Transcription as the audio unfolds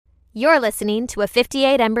You're listening to a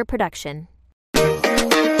 58 Ember production.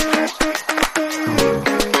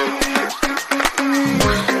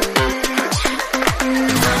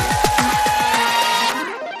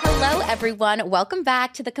 Everyone, welcome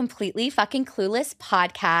back to the Completely Fucking Clueless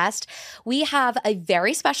podcast. We have a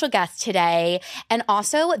very special guest today, and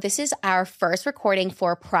also this is our first recording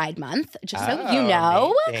for Pride Month, just so you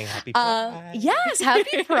know. Amazing. Happy Pride. Yes,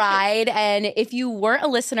 happy Pride. And if you weren't a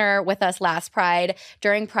listener with us last Pride,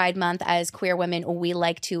 during Pride Month as queer women, we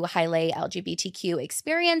like to highlight LGBTQ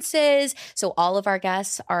experiences. So all of our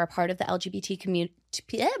guests are a part of the LGBTQ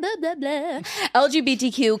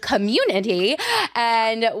community,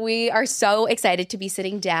 and we are so excited to be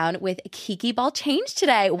sitting down with Kiki Balchange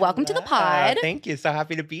today. Welcome to the pod. Thank you. So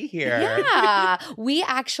happy to be here. Yeah. We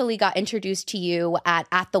actually got introduced to you at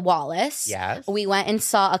the Wallace. Yes. We went and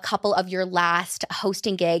saw a couple of your last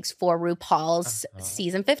hosting gigs for RuPaul's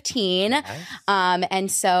season 15. Yes. And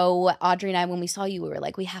so Audrey and I, when we saw you, we were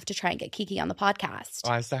like, we have to try and get Kiki on the podcast.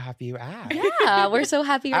 Oh, I'm so happy you asked. Yeah, we're so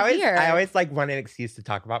happy you're here. I always like want an excuse to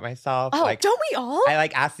talk about myself. Oh, like, don't we all? I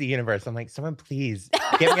like ask the universe. I'm like, someone please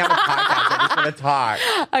get me on the podcast. I just want to talk.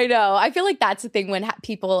 I know. I feel like that's the thing when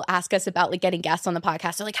people ask us about like getting guests on the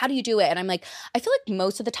podcast. They're like, how do you do it? And I'm like, I feel like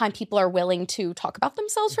most of the time people are willing to talk about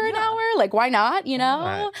themselves for an hour. Like, why not? You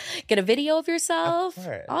know, get a video of yourself,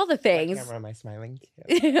 all the things. What camera am I smiling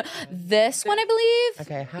to? This one, I believe.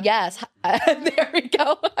 Okay. Huh? Yes. There we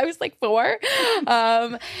go. I was like 4.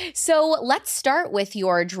 So let's start with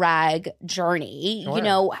your drag journey. Sure. You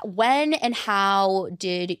know, when and how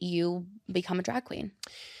did you become a drag queen?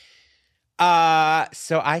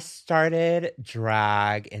 So I started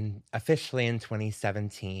drag officially in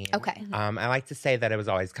 2017. Okay. I like to say that it was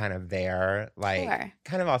always kind of there, like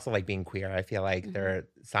kind of also like being queer. I feel like there are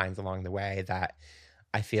signs along the way that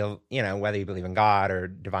I feel, you know, whether you believe in God or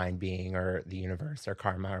divine being or the universe or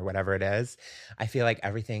karma or whatever it is, I feel like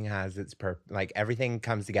everything has its like everything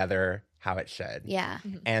comes together how it should. Yeah.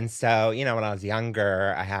 And so, you know, when I was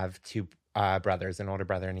younger, I have 2 brothers, an older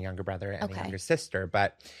brother and a younger brother and a younger sister.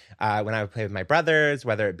 But when I would play with my brothers,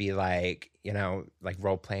 whether it be like, you know, like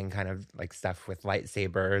role playing kind of like stuff with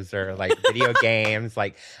lightsabers or like video games,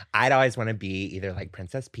 like I'd always want to be either like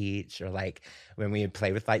Princess Peach or like when we would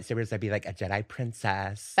play with lightsabers, I'd be like a Jedi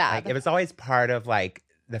princess. Fab. Like, it was always part of like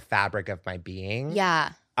the fabric of my being.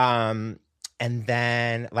 Yeah. And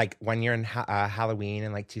then like one year in Halloween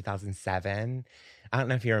in like 2007, I don't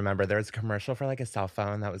know if you remember, there was a commercial for like a cell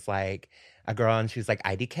phone that was like a girl and she was like,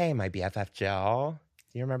 IDK, my BFF Jill.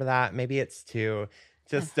 Do you remember that? Maybe it's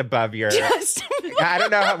just above your... I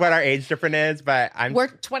don't know what our age difference is, but We're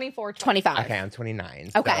 24, 25. Okay, I'm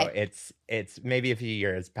 29. Okay. So it's maybe a few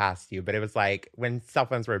years past you, but it was like when cell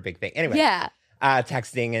phones were a big thing. Anyway. Yeah.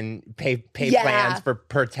 Texting and pay plans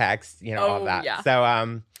per text, you know, all that. Yeah.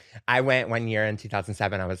 So I went one year in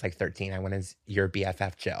 2007. I was like 13. I went as your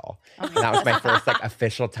BFF Jill. And that was my first like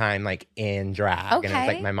official time like in drag. Okay. And it was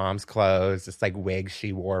like my mom's clothes, this like wig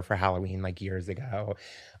she wore for Halloween like years ago.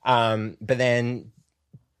 But then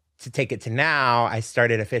to take it to now, I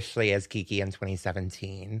started officially as Kiki in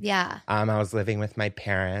 2017. Yeah. I was living with my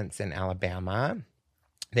parents in Alabama.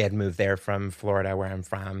 They had moved there from Florida, where I'm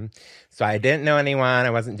from. So I didn't know anyone.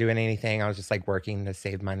 I wasn't doing anything. I was just like working to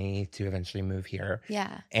save money to eventually move here.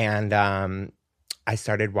 Yeah. And I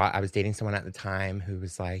was dating someone at the time who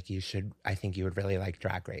was like, I think you would really like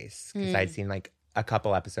Drag Race. Because I'd seen like a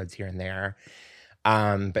couple episodes here and there,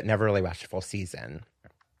 but never really watched a full season.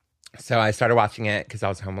 So I started watching it because I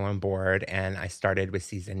was home alone bored, and I started with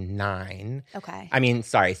season 9. Okay.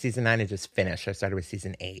 Season 9 had just finished. I started with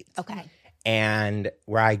season 8. Okay. And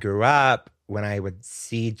where I grew up, when I would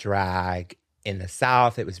see drag in the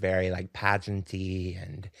South, it was very like pageanty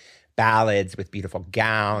and ballads with beautiful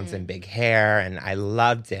gowns and big hair, and I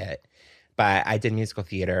loved it. But I did musical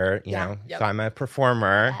theater, you know, so I'm a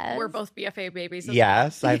performer. Yes. We're both BFA babies.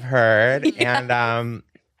 Yes, I've heard. And,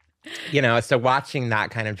 you know, so watching that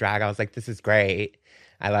kind of drag, I was like, this is great.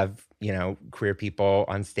 I love, you know, queer people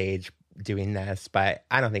on stage doing this, but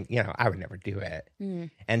I don't think, you know, I would never do it.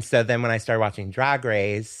 And so then when I started watching Drag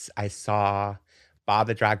Race, I saw Bob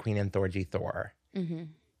the Drag Queen and Thorgy Thor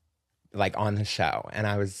like on the show. And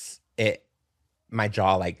my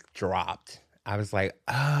jaw like dropped. I was like,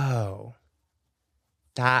 oh,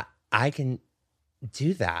 that I can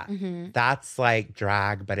do that. That's like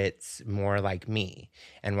drag, but it's more like me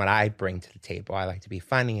and what I bring to the table. I like to be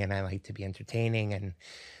funny and I like to be entertaining and,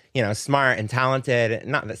 you know, smart and talented.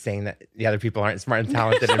 Not that saying that the other people aren't smart and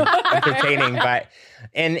talented and entertaining, but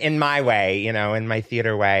in my way, you know, in my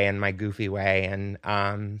theater way and my goofy way. And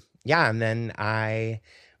and then I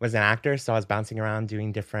was an actor, so I was bouncing around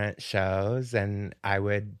doing different shows, and I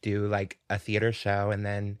would do like a theater show, and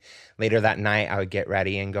then later that night I would get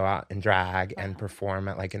ready and go out and drag and perform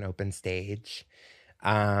at like an open stage.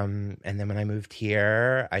 And then when I moved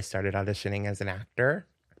here, I started auditioning as an actor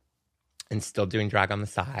and still doing drag on the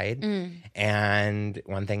side. And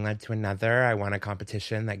one thing led to another. I won a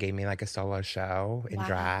competition that gave me like a solo show in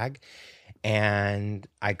drag. And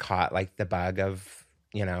I caught like the bug of,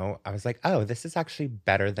 you know, I was like, oh, this is actually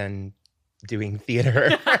better than doing theater.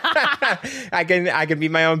 I can be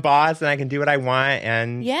my own boss and I can do what I want,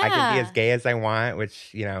 and I can be as gay as I want, which,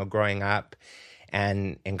 you know, growing up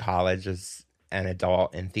and in college as an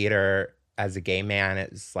adult in theater as a gay man,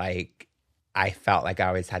 it's like I felt like I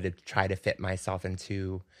always had to try to fit myself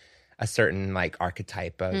into a certain like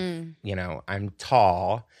archetype of, you know, I'm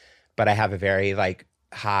tall, but I have a very like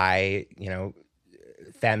high, you know,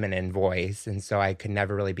 feminine voice, and so I could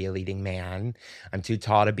never really be a leading man. I'm too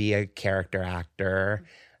tall to be a character actor,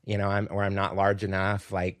 you know, I'm not large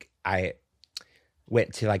enough. Like I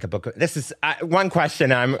went to like a book. This is one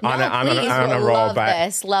question. I'm on a roll,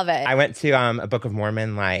 but love it. I went to a Book of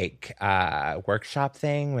Mormon like workshop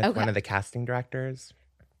thing with one of the casting directors,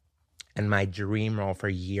 and my dream role for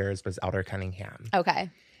years was Elder Cunningham. Okay,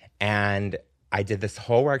 and I did this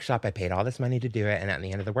whole workshop. I paid all this money to do it. And at the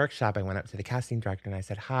end of the workshop, I went up to the casting director and I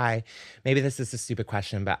said, hi, maybe this is a stupid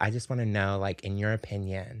question, but I just want to know, like, in your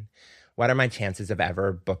opinion, what are my chances of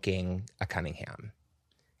ever booking a Cunningham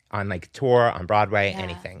on like tour, on Broadway,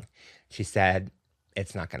 anything? She said,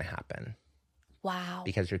 it's not going to happen. Wow.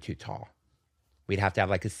 Because you're too tall. We'd have to have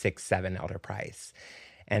like a 6'7" Elder Price.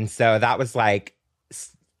 And so that was like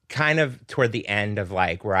kind of toward the end of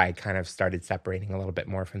like where I kind of started separating a little bit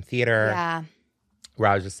more from theater. Yeah. Where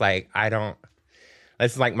I was just like,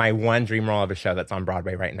 this is like my one dream role of a show that's on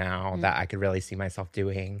Broadway right now that I could really see myself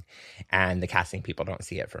doing. And the casting people don't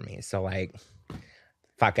see it for me. So like,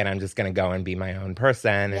 fuck it, I'm just going to go and be my own person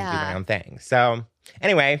and do my own thing. So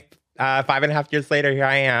anyway, 5.5 years later, here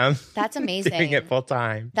I am. That's amazing. Doing it full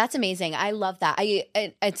time. That's amazing. I love that.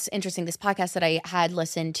 It's interesting. This podcast that I had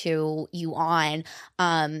listened to you on,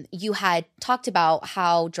 you had talked about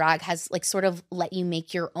how drag has like sort of let you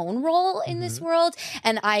make your own role in this world.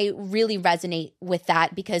 And I really resonate with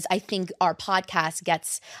that because I think our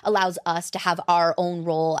podcast allows us to have our own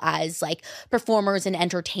role as like performers and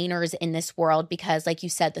entertainers in this world. Because like you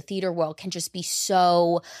said, the theater world can just be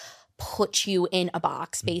so put you in a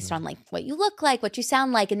box based on like what you look like, what you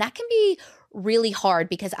sound like. And that can be really hard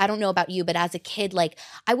because I don't know about you, but as a kid, like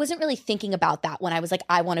I wasn't really thinking about that when I was like,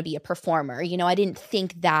 I want to be a performer. You know, I didn't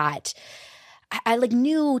think that I like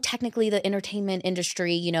knew technically the entertainment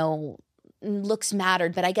industry, you know, looks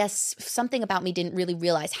mattered, but I guess something about me didn't really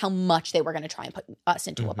realize how much they were going to try and put us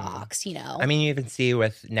into a box, you know? I mean, you even see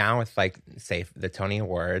with like, say, the Tony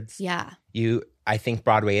Awards. Yeah. I think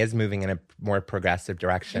Broadway is moving in a more progressive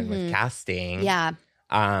direction with casting. Yeah.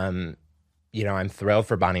 You know, I'm thrilled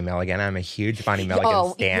for Bonnie Milligan. I'm a huge Bonnie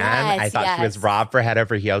Milligan stan. Yes, I thought she was robbed for head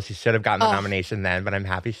over heels. She should have gotten the nomination then, but I'm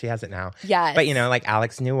happy she has it now. Yes. But, you know, like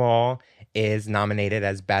Alex Newell is nominated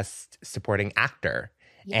as Best Supporting Actor.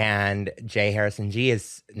 And J. Harrison G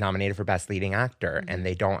is nominated for Best Leading Actor, and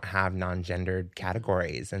they don't have non-gendered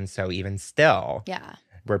categories. And so even still,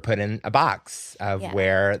 we're put in a box of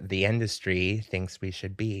where the industry thinks we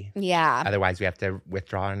should be. Yeah. Otherwise, we have to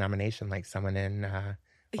withdraw a nomination like someone in,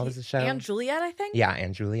 what was the show? And Juliet, I think? Yeah,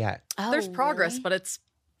 and Juliet. Oh, There's progress, really? but it's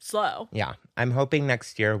slow. Yeah. I'm hoping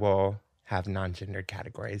next year we'll have non-gendered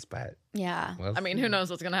categories, but yeah. we'll I mean, who knows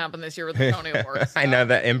what's going to happen this year with the Tony Awards. I know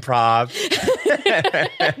the improv,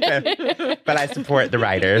 but I support the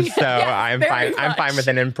writers, so I'm fine. I'm fine with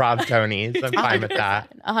an improv Tonys. I'm fine with that.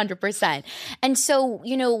 100%. And so,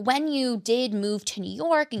 you know, when you did move to New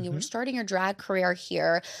York and you were starting your drag career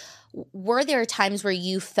here, were there times where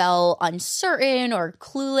you felt uncertain or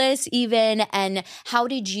clueless even? And how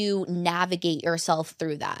did you navigate yourself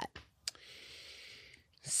through that?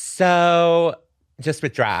 So, just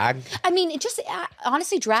with drag? I mean, just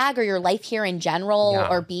honestly, drag or your life here in general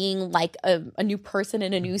or being like a new person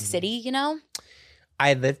in a new city, you know?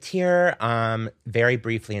 I lived here very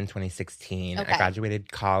briefly in 2016. Okay. I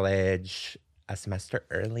graduated college a semester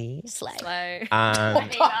early. Slay.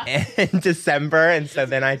 In December. And so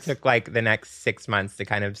then I took like the next 6 months to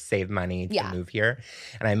kind of save money to move here.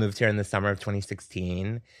 And I moved here in the summer of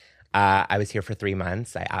 2016. I was here for 3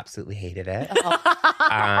 months. I absolutely hated it.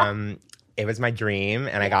 It was my dream.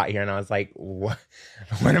 And I got here and I was like, what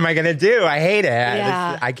am I going to do? I hate it.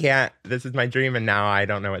 Yeah. I can't. This is my dream. And now I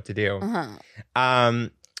don't know what to do.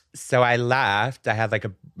 So I left. I had like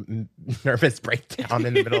nervous breakdown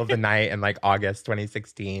in the middle of the night in like August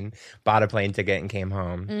 2016, bought a plane ticket and came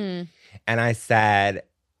home. And I said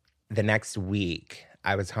the next week,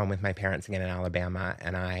 I was home with my parents again in Alabama,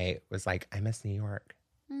 and I was like, I miss New York.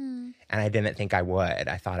 And I didn't think I would.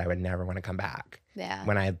 I thought I would never want to come back. Yeah.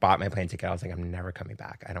 When I bought my plane ticket, I was like, I'm never coming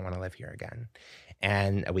back. I don't want to live here again.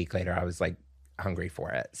 And a week later, I was like hungry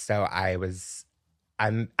for it. So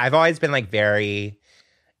I've always been like very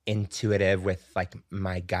intuitive with like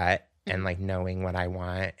my gut and like knowing what I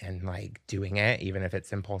want and like doing it, even if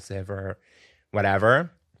it's impulsive or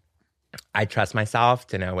whatever. I trust myself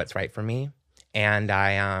to know what's right for me.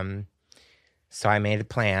 And so I made a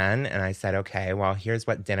plan and I said, okay, well, here's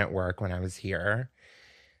what didn't work when I was here.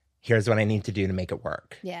 Here's what I need to do to make it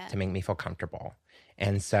work, to make me feel comfortable.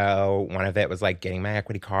 And so one of it was like getting my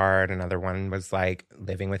equity card. Another one was like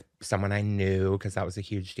living with someone I knew, because that was a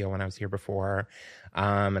huge deal when I was here before.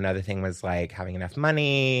 Another thing was like having enough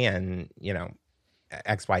money and, you know,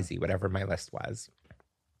 XYZ, whatever my list was.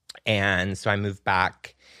 And so I moved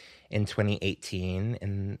back in 2018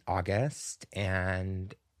 in August,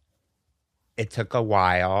 and it took a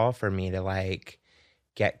while for me to like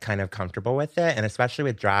get kind of comfortable with it, and especially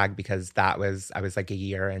with drag, because I was like a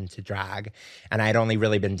year into drag and I'd only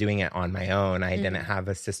really been doing it on my own. I didn't have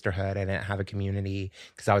a sisterhood, I didn't have a community,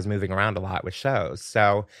 because I was moving around a lot with shows.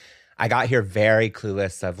 So I got here very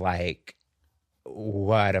clueless of like,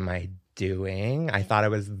 what am I doing? I thought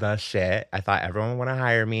it was the shit. I thought everyone would want to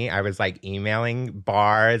hire me. I was like emailing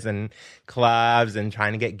bars and clubs and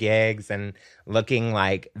trying to get gigs and looking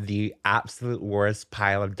like the absolute worst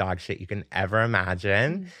pile of dog shit you can ever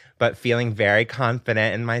imagine, but feeling very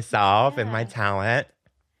confident in myself and my talent.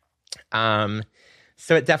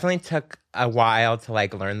 So it definitely took a while to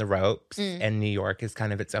like learn the ropes. And New York is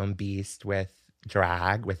kind of its own beast with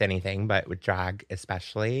drag, with anything, but with drag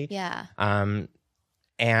especially. Yeah.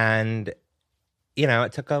 And, you know,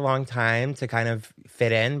 it took a long time to kind of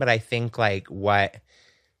fit in. But I think like what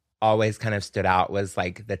always kind of stood out was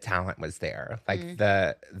like the talent was there. Like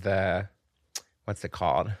the what's it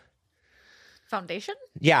called? Foundation?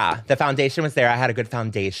 Yeah, the foundation was there. I had a good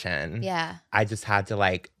foundation. Yeah. I just had to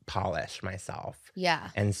like polish myself. Yeah.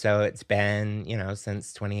 And so it's been, you know,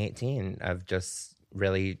 since 2018 of just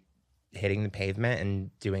really hitting the pavement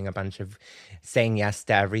and doing a bunch of saying yes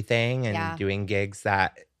to everything and doing gigs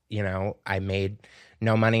that, you know, I made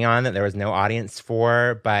no money on, that there was no audience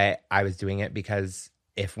for, but I was doing it because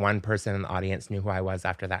if one person in the audience knew who I was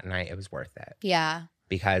after that night, it was worth it. Yeah.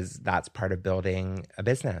 Because that's part of building a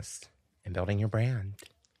business and building your brand.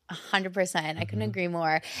 100%. I couldn't agree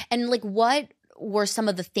more. And like, what were some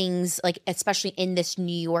of the things, like especially in this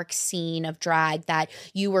New York scene of drag, that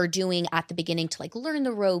you were doing at the beginning to like learn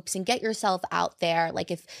the ropes and get yourself out there? Like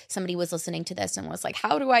if somebody was listening to this and was like,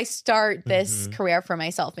 how do I start this career for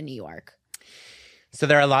myself in New York? So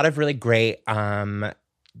there are a lot of really great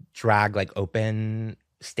drag like open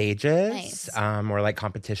stages or like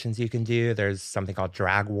competitions you can do. There's something called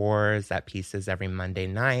Drag Wars at Pieces every Monday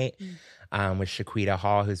night with Shaquita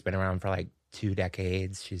Hall, who's been around for like 2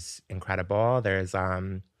 decades. She's incredible. There's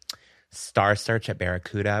Star Search at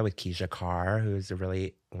Barracuda with Keisha Carr, who's a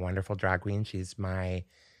really wonderful drag queen. She's my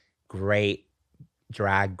great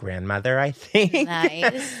drag grandmother, I think.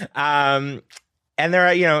 Nice. And there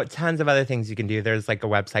are, you know, tons of other things you can do. There's like a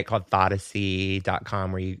website called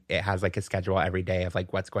Thoughtasy.com where it has like a schedule every day of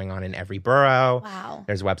like what's going on in every borough. Wow.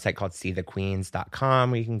 There's a website called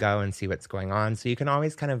SeeTheQueens.com where you can go and see what's going on. So you can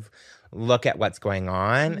always kind of look at what's going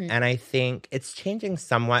on. And I think it's changing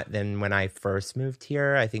somewhat than when I first moved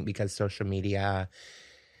here. I think because social media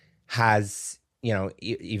has, you know,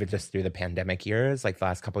 even just through the pandemic years, like the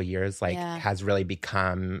last couple of years, like has really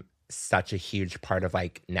become such a huge part of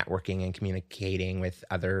like networking and communicating with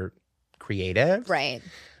other creatives. Right.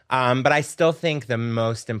 But I still think the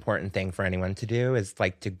most important thing for anyone to do is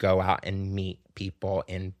like to go out and meet people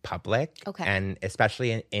in public. Okay. And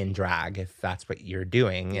especially in drag, if that's what you're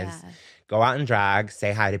doing, is go out and drag,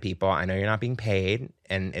 say hi to people. I know you're not being paid,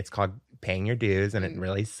 and it's called paying your dues, and it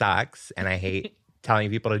really sucks. And I hate telling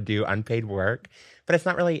people to do unpaid work, but it's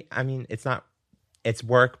not really, I mean, it's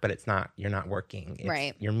work, but it's not, you're not working.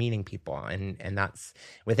 You're meeting people. And that's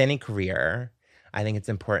with any career. I think it's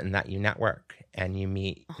important that you network and you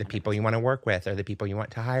meet the people you want to work with or the people you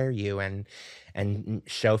want to hire you and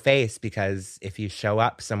show face. Because if you show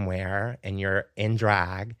up somewhere and you're in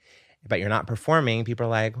drag, but you're not performing, people are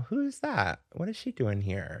like, who's that? What is she doing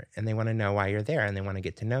here? And they want to know why you're there and they want to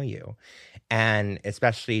get to know you. And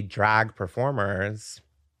especially drag performers,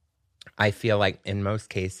 I feel like in most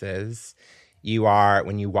cases,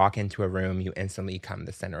 when you walk into a room, you instantly become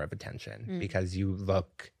the center of attention because you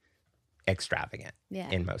look extravagant Yeah.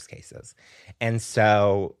 in most cases. And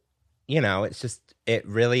so, it's just, it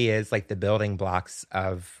really is like the building blocks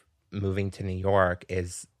of moving to New York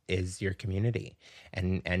is your community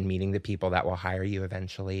and meeting the people that will hire you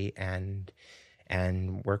eventually and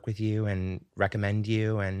work with you and recommend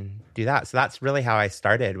you and do that. So that's really how I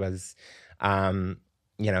started was,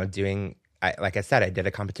 doing, like I said, I did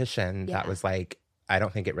a competition that was like, I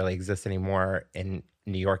don't think it really exists anymore in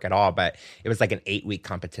New York at all, but it was like an 8-week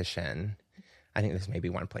competition. I think there's maybe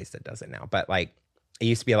one place that does it now, but like it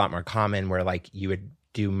used to be a lot more common where like you would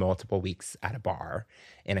do multiple weeks at a bar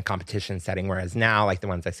in a competition setting, whereas now like the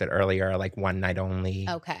ones I said earlier are like one night only.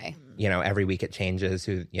 Okay. Every week it changes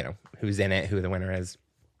who's in it, who the winner is.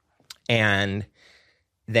 And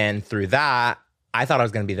then through that, I thought I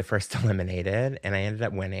was going to be the first eliminated, and I ended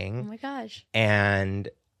up winning. Oh my gosh. And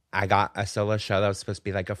I got a solo show that was supposed to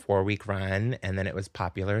be like a 4-week run, and then it was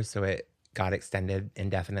popular, so it got extended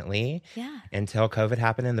indefinitely. Yeah. Until COVID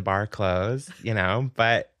happened and the bar closed,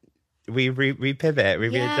 but we pivot, we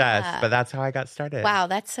readjust. But that's how I got started. Wow,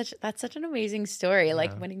 that's such an amazing story.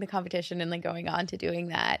 Like winning the competition and like going on to doing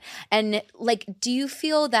that. And like, do you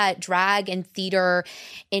feel that drag and theater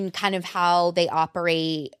in kind of how they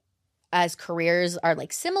operate as careers are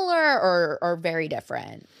like similar or very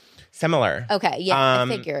different? Similar. Okay, yeah, I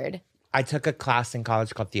figured. I took a class in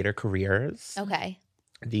college called Theater Careers. Okay.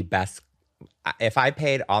 The best. If I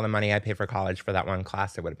paid all the money I paid for college for that one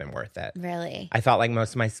class, it would have been worth it. Really? I felt like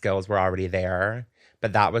most of my skills were already there,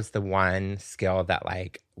 but that was the one skill that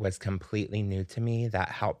like was completely new to me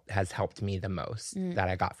that has helped me the most that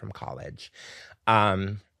I got from college.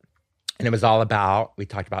 And it was all about, we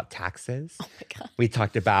talked about taxes. Oh my God. We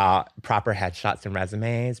talked about proper headshots and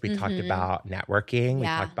resumes. We talked about networking. We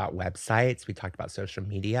talked about websites. We talked about social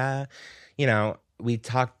media. We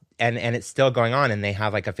talked, and it's still going on. And they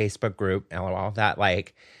have like a Facebook group, LOL, that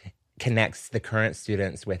like connects the current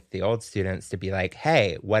students with the old students to be like,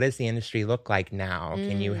 hey, what does the industry look like now?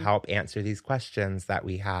 Can you help answer these questions that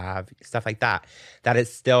we have? Stuff like that. That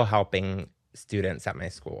is still helping students at my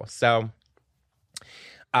school. So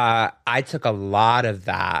I took a lot of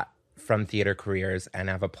that from Theater Careers and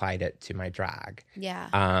I've applied it to my drag. Yeah.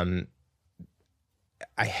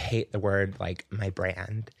 I hate the word like my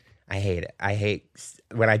brand. I hate it. I hate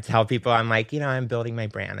when I tell people I'm like, I'm building my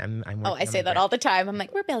brand. I'm I say that all the time. I'm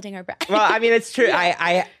like, we're building our brand. Well, I mean, it's true.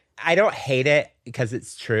 I don't hate it because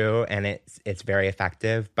it's true and it's very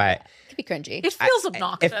effective, but it could be cringy. It feels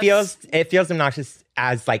obnoxious. It feels obnoxious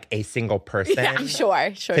as like a single person. Yeah,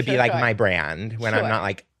 sure. To be like my brand when I'm not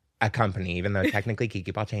like a company, even though technically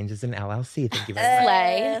Kiki Ball Change is an LLC. Thank you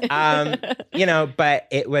very much. But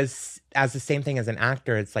it was as the same thing as an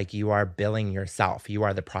actor. It's like you are billing yourself. You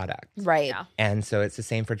are the product. Right. Yeah. And so it's the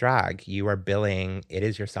same for drag. You are billing, it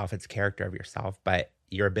is yourself, it's character of yourself, but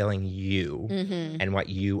you're billing you and what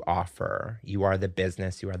you offer. You are the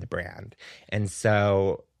business, you are the brand. And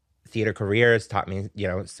so Theater Careers taught me,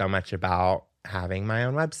 so much about having my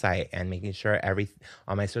own website and making sure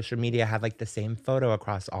all my social media had like the same photo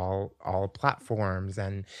across all platforms,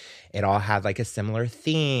 and it all had like a similar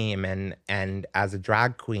theme. And as a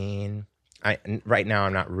drag queen, right now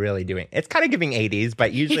I'm not really doing, it's kind of giving 80s,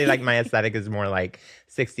 but usually like my aesthetic is more like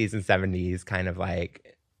 60s and 70s, kind of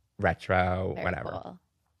like retro, Very whatever.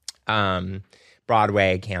 Cool.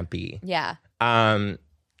 Broadway, campy. Yeah. And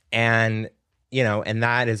and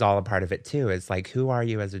that is all a part of it too. It's like, who are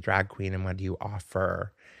you as a drag queen and what do you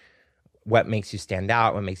offer? What makes you stand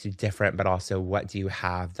out? What makes you different? But also, what do you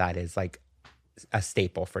have that is like a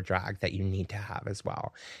staple for drag that you need to have as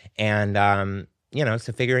well? And,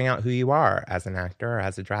 so figuring out who you are as an actor or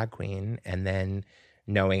as a drag queen, and then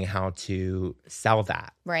knowing how to sell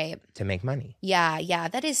that to make money. Yeah.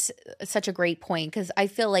 That is such a great point, because I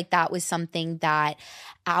feel like that was something that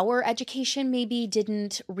our education maybe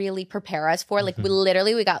didn't really prepare us for. Like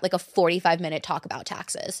we got like a 45-minute talk about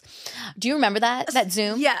taxes. Do you remember that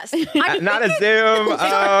Zoom? Yes. Not a Zoom.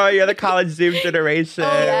 Oh, you're the college Zoom generation.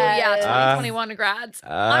 Oh, yeah, 2021 grads.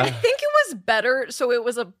 I think it was better. So it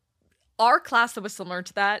was our class that was similar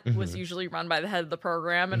to that was usually run by the head of the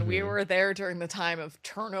program, and we were there during the time of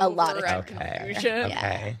turnover and confusion.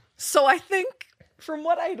 Okay. So I think from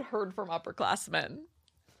what I'd heard from upperclassmen,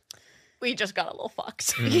 we just got a little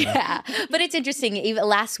fucked. Yeah. But it's interesting. Even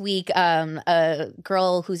last week, a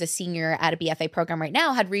girl who's a senior at a BFA program right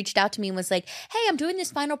now had reached out to me and was like, hey, I'm doing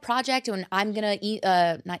this final project and I'm going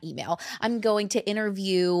to I'm going to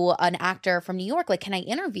interview an actor from New York. Like, can I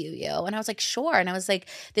interview you? And I was like, sure. And I was like,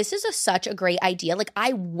 this is such a great idea. Like,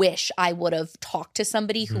 I wish I would have talked to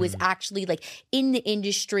somebody who is actually like in the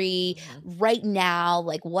industry right now.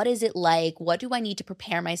 Like, what is it like? What do I need to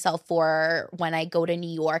prepare myself for when I go to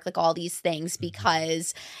New York? Like all these these things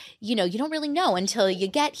because, you know, you don't really know until you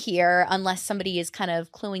get here unless somebody is kind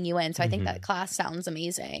of cluing you in. So I think that class sounds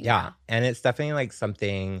amazing. Yeah. And it's definitely like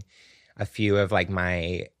something a few of like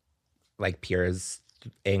my like peers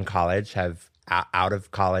in college have out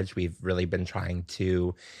of college. We've really been trying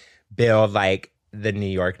to build like the New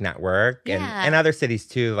York network and other cities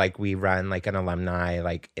too. Like we run like an alumni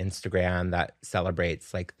like Instagram that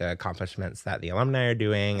celebrates like the accomplishments that the alumni are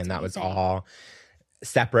doing. And that was all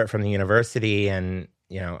separate from the university and,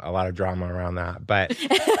 you know, a lot of drama around that. But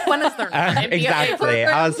when is there not? Exactly.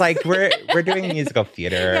 I was like, we're doing musical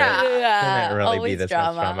theater. Yeah. Couldn't really Always be this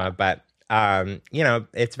drama. much drama. But you know,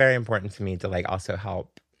 it's very important to me to like also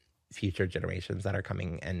help future generations that are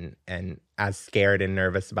coming and as scared and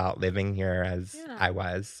nervous about living here as I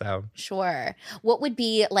was. So sure. What would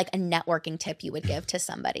be like a networking tip you would give to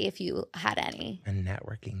somebody if you had any? A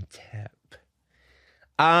networking tip.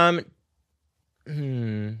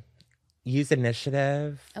 Use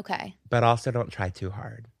initiative. Okay. But also don't try too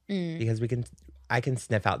hard. Because I can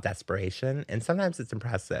sniff out desperation and sometimes it's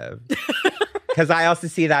impressive. Because I also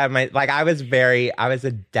see that in I was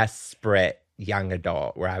a desperate young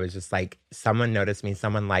adult where I was just like, someone noticed me,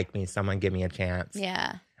 someone liked me, someone give me a chance.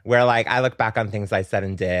 Yeah. Where like I look back on things I said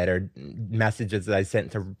and did or messages that I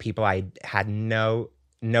sent to people I had no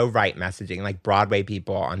right messaging, like Broadway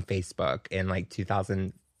people on Facebook in like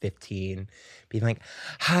 2015, being like,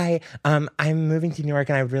 hi, I'm moving to New York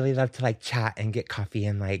and I would really love to like chat and get coffee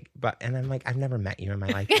and and I'm like, I've never met you in my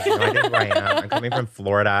life. You have no idea who I am. I'm coming from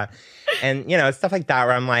Florida. And, you know, stuff like that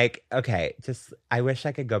where I'm like, okay, I wish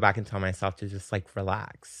I could go back and tell myself to just like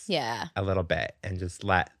relax a little bit and just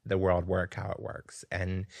let the world work how it works.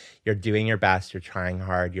 And you're doing your best, you're trying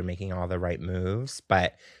hard, you're making all the right moves,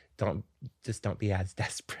 but don't be as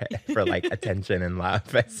desperate for like attention and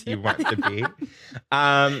love as you want to be.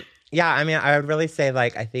 Yeah, I mean, I would really say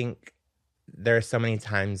like, I think there are so many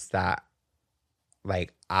times that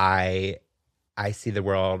like I see the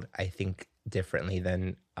world, I think differently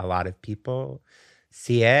than a lot of people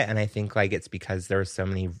see it. And I think like it's because there are so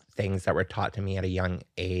many things that were taught to me at a young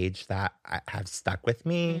age that have stuck with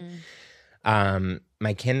me.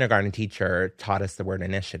 My kindergarten teacher taught us the word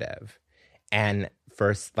initiative. And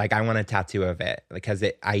first, like I want a tattoo of it because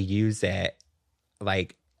I use it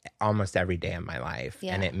like almost every day of my life.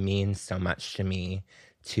 Yeah. And it means so much to me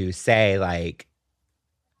to say like,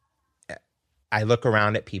 I look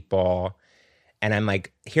around at people and I'm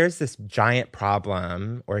like, here's this giant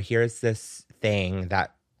problem or here's this thing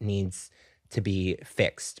that needs to be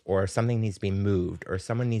fixed or something needs to be moved or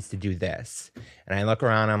someone needs to do this. And I look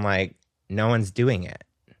around, I'm like, no one's doing it.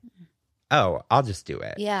 Oh, I'll just do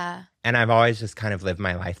it. Yeah. And I've always just kind of lived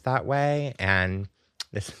my life that way. And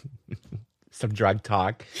this some drug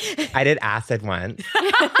talk. I did acid once.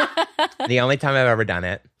 The only time I've ever done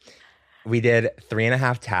it. We did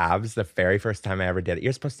 3.5 tabs the very first time I ever did it.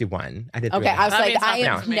 You're supposed to do one. I did 3.5. Okay, I was like, I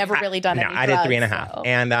have never really done it. No, I did 3.5. So.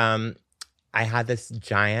 And I had this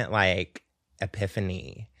giant like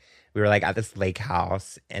epiphany. We were like at this lake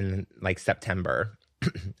house in like September,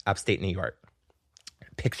 upstate New York.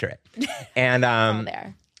 Picture it. And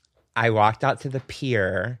I walked out to the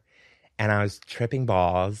pier and I was tripping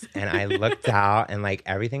balls and I looked out and like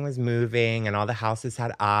everything was moving and all the houses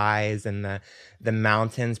had eyes and the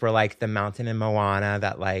mountains were like the mountain in Moana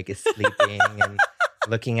that like is sleeping and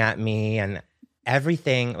looking at me and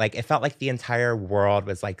everything. Like it felt like the entire world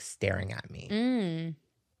was like staring at me.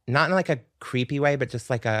 Not in like a creepy way, but just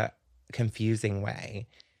like a confusing way.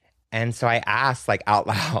 And so I asked like out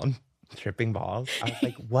loud, tripping balls. I was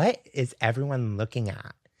like, what is everyone looking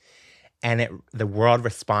at? And the world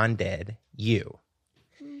responded, you.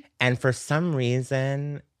 And for some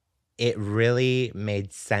reason, it really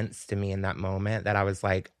made sense to me in that moment that I was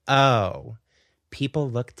like, oh,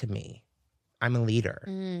 people look to me. I'm a leader.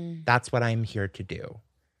 That's what I'm here to do.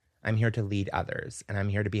 I'm here to lead others, and I'm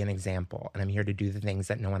here to be an example, and I'm here to do the things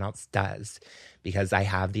that no one else does because I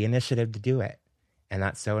have the initiative to do it. And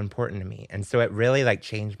that's so important to me. And so it really like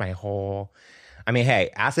changed my whole... I mean, hey,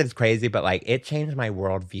 acid is crazy, but like it changed my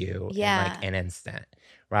worldview in like an instant.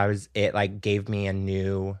 Where it like gave me a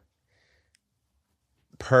new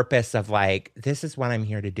purpose of like, this is what I'm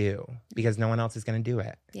here to do because no one else is going to do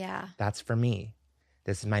it. Yeah. That's for me.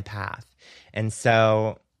 This is my path. And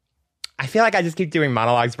so I feel like I just keep doing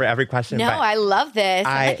monologues for every question. No, I love this.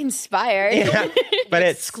 I'm like inspired. Yeah, but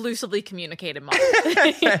it's exclusively communicated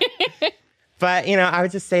monologues. But, you know, I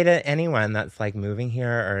would just say to anyone that's like moving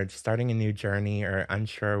here or starting a new journey or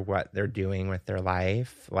unsure what they're doing with their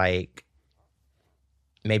life, like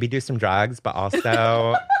maybe do some drugs, but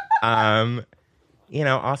also, you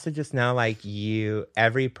know, also just know like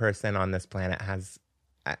every person on this planet has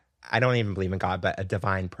I don't even believe in God, but a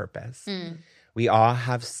divine purpose. We all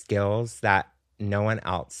have skills that no one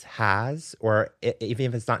else has, or even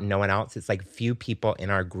if it's not no one else, it's like few people in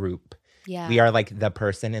our group. Yeah. We are like the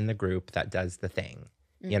person in the group that does the thing,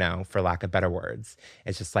 you know, for lack of better words.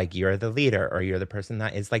 It's just like you're the leader, or you're the person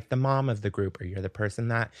that is like the mom of the group, or you're the person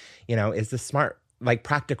that, you know, is the smart, like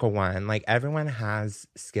practical one. Like everyone has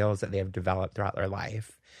skills that they have developed throughout their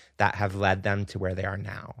life that have led them to where they are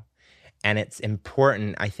now. And it's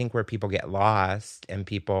important, I think, where people get lost and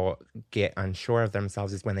people get unsure of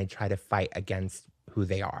themselves is when they try to fight against who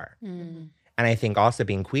they are. And I think also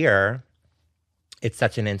being queer, it's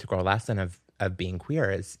such an integral lesson of being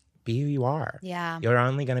queer is be who you are. Yeah. You're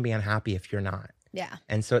only going to be unhappy if you're not. Yeah.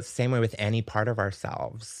 And so it's the same way with any part of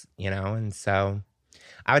ourselves, you know? And so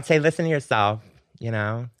I would say listen to yourself, you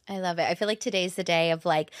know? I love it. I feel like today's the day of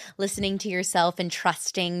like listening to yourself and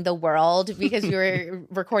trusting the world, because we were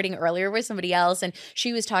recording earlier with somebody else and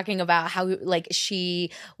she was talking about how like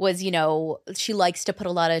she was, you know, she likes to put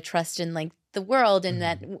a lot of trust in like the world and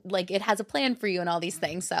that like it has a plan for you and all these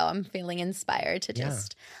things. So I'm feeling inspired to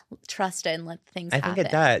just trust it and let things happen. I think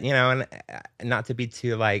it does, you know, and not to be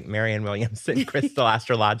too like Marianne Williamson, crystal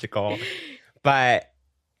astrological, but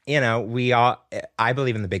you know, I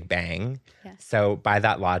believe in the Big Bang. Yes. So by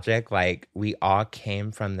that logic, like we all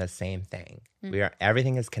came from the same thing.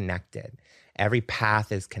 Everything is connected. Every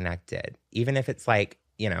path is connected. Even if it's like,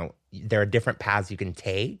 you know, there are different paths you can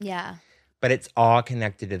take. Yeah. But it's all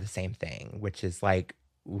connected to the same thing, which is like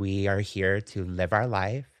we are here to live our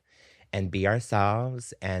life and be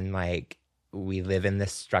ourselves. And like we live in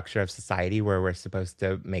this structure of society where we're supposed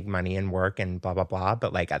to make money and work and blah, blah, blah.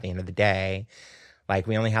 But like at the end of the day, like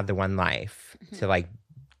we only have the one life to like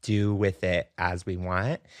do with it as we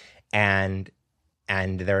want. And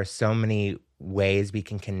there are so many ways we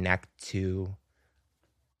can connect to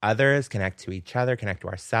others, connect to each other, connect to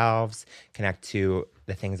ourselves, connect to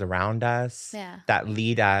the things around us that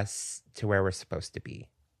lead us to where we're supposed to be.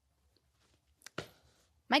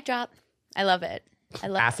 Mic drop. I love it. I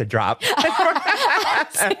love acid drop.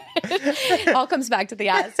 All comes back to the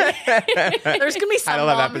acid. There's gonna be some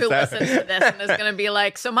mom who listens to this and is gonna be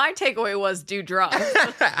like, so my takeaway was do drugs.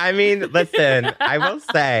 I mean, listen, I will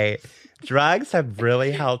say drugs have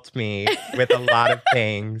really helped me with a lot of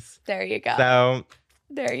things. There you go. So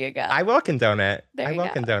there you go. I will condone it. I will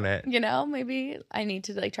condone it. You know, maybe I need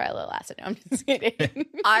to like try a little acid. No, I'm just kidding.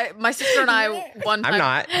 My sister and I one time. I'm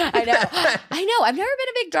not. I know. I've never been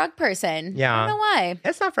a big drug person. Yeah. I don't know why.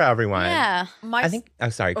 It's not for everyone. Yeah. I think. Oh,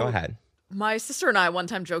 sorry. Go ahead. My sister and I one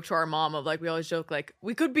time joked to our mom of like, we always joke like,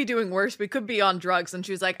 we could be doing worse. We could be on drugs. And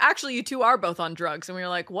she was like, actually, you two are both on drugs. And we were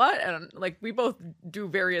like, what? And like, we both do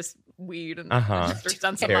various weed and sister's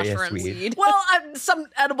done some mushrooms. Weed. Well, some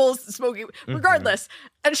edibles, smoking, regardless.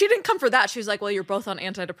 And she didn't come for that. She was like, well, you're both on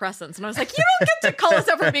antidepressants. And I was like, you don't get to call us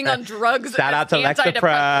out for being on drugs. Shout out to Lexapro.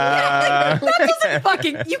 Yeah, like, that doesn't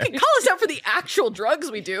fucking, you can call us out for the actual drugs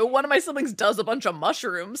we do. One of my siblings does a bunch of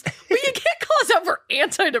mushrooms, but you can't call us out for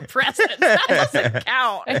antidepressants. That doesn't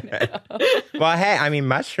count. Well, hey, I mean,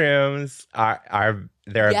 mushrooms are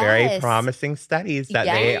there are very promising studies that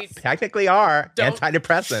they technically are don't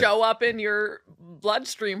antidepressants. Show up in your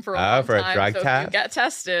bloodstream for a long for time. A drug so test? If you get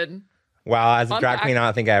tested. Well, as a drag queen, I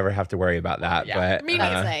don't think I ever have to worry about that. Yeah, but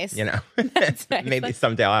that's nice. You know, That's nice. maybe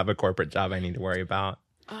someday I'll have a corporate job I need to worry about.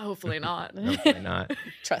 Hopefully not. Hopefully not.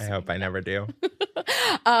 Trust I me. hope I never do.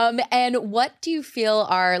 And what do you feel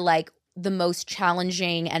are like the most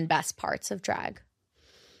challenging and best parts of drag?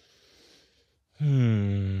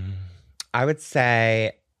 I would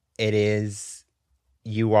say it is,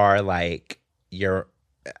 you are like,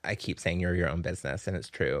 I keep saying you're your own business, and it's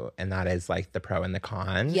true. And that is like the pro and the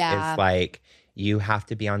con. Yeah. It's like you have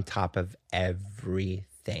to be on top of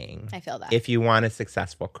everything. I feel that. If you want a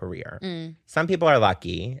successful career. Some people are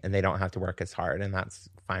lucky and they don't have to work as hard, and that's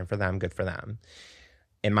fine for them, good for them.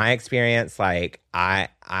 In my experience, like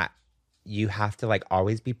you have to like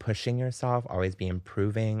always be pushing yourself, always be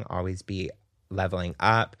improving, always be leveling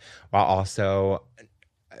up, while also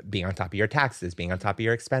being on top of your taxes, being on top of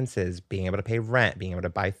your expenses, being able to pay rent, being able to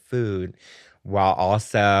buy food, while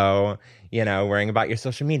also, you know, worrying about your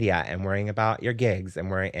social media and worrying about your gigs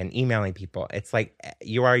and emailing people. It's like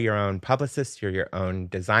you are your own publicist, you're your own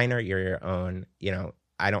designer, you're your own, you know,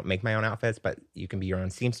 I don't make my own outfits, but you can be your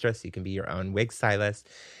own seamstress, you can be your own wig stylist,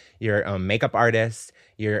 your own makeup artist,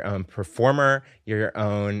 your own performer, your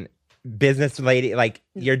own business lady. Like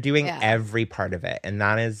you're doing every part of it. And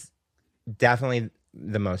that is definitely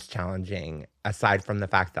the most challenging, aside from the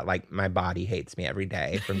fact that like my body hates me every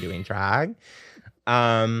day from doing drag.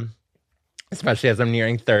 Especially as I'm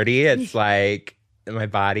nearing 30, it's like my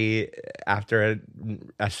body after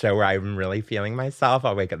a show where I'm really feeling myself.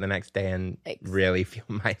 I'll wake up the next day and really feel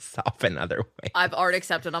myself in other ways. I've already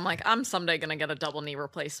accepted. I'm like, I'm someday going to get a double knee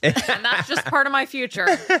replacement. And that's just part of my future.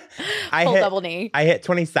 Double knee. I hit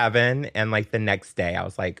 27 and like the next day I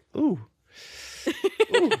was like, ooh,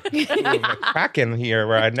 a crack in here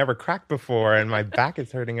where I'd never cracked before. And my back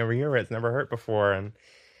is hurting over here where it's never hurt before. And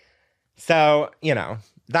so,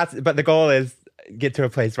 but the goal is get to a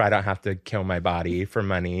place where I don't have to kill my body for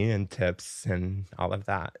money and tips and all of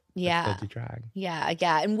that. Yeah. I still do drag.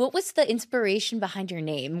 Yeah. And what was the inspiration behind your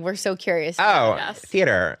name? We're so curious.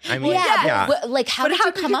 Theater. I mean, Like, how did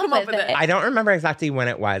you come up with it? I don't remember exactly when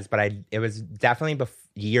it was, but it was definitely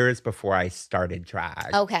years before I started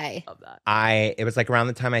drag. Okay. Love that. It was like around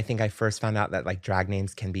the time I think I first found out that like drag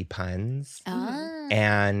names can be puns.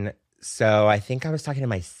 And so I think I was talking to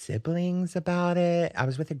my siblings about it. I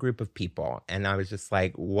was with a group of people and I was just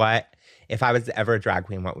like, what, if I was ever a drag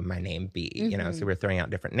queen, what would my name be? So we're throwing out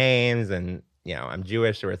different names and, I'm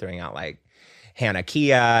Jewish. So we're throwing out like Hannah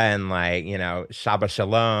Kia and like, Shabbat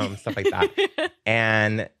Shalom, stuff like that.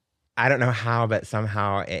 And I don't know how, but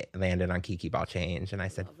somehow it landed on Kiki Ball Change. And I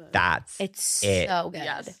said, it's it. So good.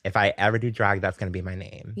 Yes. If I ever do drag, that's going to be my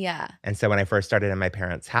name. Yeah. And so when I first started in my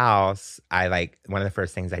parents' house, one of the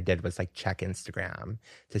first things I did was like check Instagram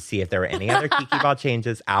to see if there were any other Kiki Ball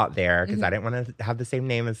Changes out there because I didn't want to have the same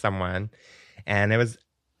name as someone. And it was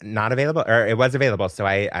not available, or it was available. So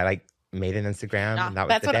I like made an Instagram. And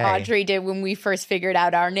that's what Audrey did when we first figured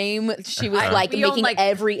out our name. She was making like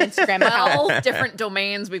every Instagram account. Different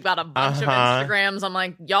domains. We've got a bunch of Instagrams. I'm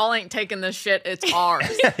like, y'all ain't taking this shit. It's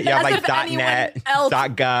ours. Yeah, like .net,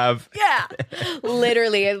 .gov. Yeah.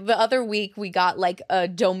 Literally. The other week we got like a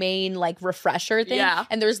domain like refresher thing. Yeah.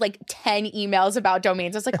 And there's like 10 emails about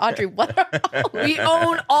domains. I was like, Audrey, what are we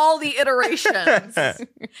own all the iterations.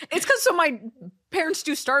 It's because my parents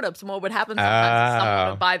do startups, and what would happen sometimes is someone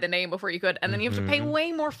would buy the name before you could, and then you have to pay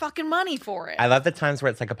way more fucking money for it. I love the times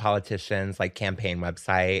where it's like a politician's like campaign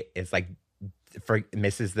website is like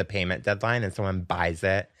misses the payment deadline and someone buys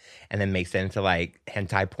it and then makes it into like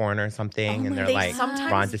hentai porn or something, and they're like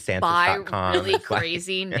RonDeSantis.com. Buy really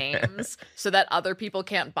crazy names so that other people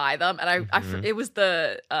can't buy them. And it was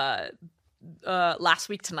the Last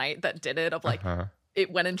Week Tonight that did it of like. It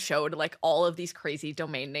went and showed like all of these crazy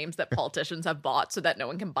domain names that politicians have bought so that no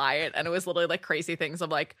one can buy it. And it was literally like crazy things of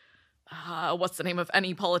like, what's the name of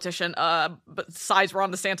any politician? Besides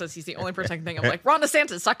Ron DeSantis, he's the only person I can think of. Like, Ron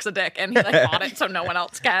DeSantis sucks a dick, and he like bought it so no one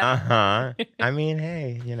else can. I mean,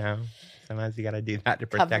 hey, sometimes you got to do that to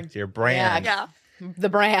protect your brand. Yeah. The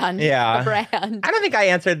brand. Yeah. The brand. I don't think I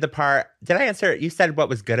answered the part. Did I answer? You said what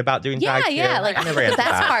was good about doing drag too? Yeah. Like, I never answered the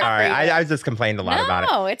best that. part. Sorry. I just complained a lot about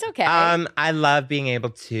it. No, it's okay. I love being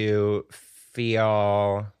able to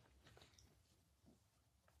feel.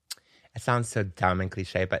 It sounds so dumb and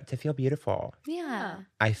cliche, but to feel beautiful. Yeah.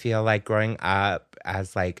 I feel like growing up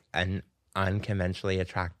as like an unconventionally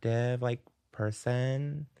attractive like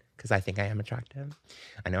person. Because I think I am attractive.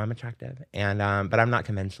 I know I'm attractive. And but I'm not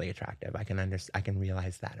conventionally attractive. I can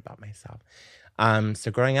realize that about myself.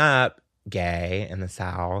 So growing up gay in the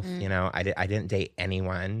South, I didn't date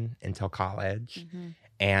anyone until college.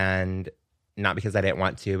 And not because I didn't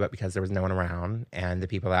want to, but because there was no one around. And the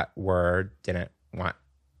people that were didn't want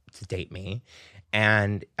to date me.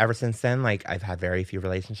 And ever since then, like I've had very few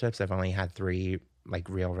relationships. I've only had 3 like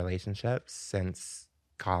real relationships since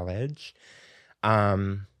college.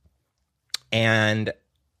 And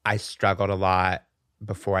I struggled a lot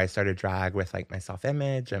before I started drag with like my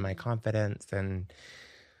self-image and my confidence and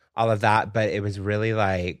all of that. But it was really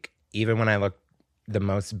like, even when I looked the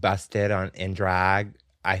most busted in drag,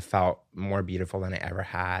 I felt more beautiful than I ever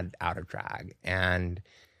had out of drag. And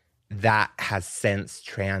that has since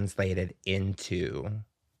translated into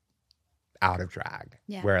out of drag,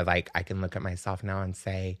 where like I can look at myself now and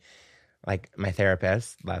say, like my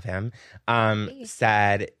therapist, love him,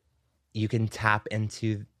 said, you can tap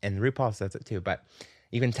into, and RuPaul says it too, but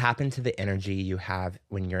you can tap into the energy you have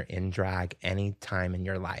when you're in drag any time in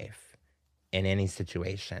your life, in any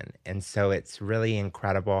situation. And so it's really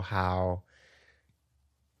incredible how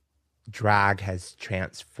drag has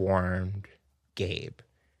transformed Gabe,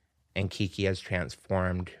 and Kiki has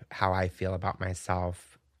transformed how I feel about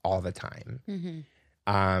myself all the time.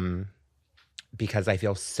 Because I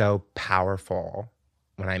feel so powerful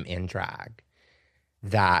when I'm in drag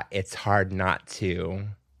that it's hard not to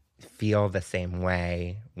feel the same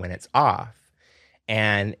way when it's off.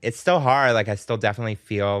 And it's still hard. Like, I still definitely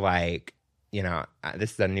feel like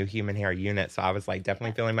this is a new human hair unit. So I was like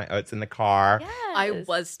definitely feeling my oats in the car. Yes. I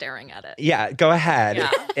was staring at it. Yeah, go ahead.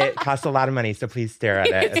 Yeah. It costs a lot of money, so please stare at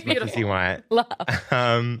it as much as you want. Love.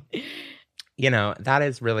 That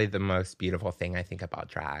is really the most beautiful thing I think about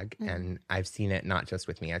drag. And I've seen it not just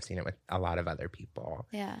with me, I've seen it with a lot of other people.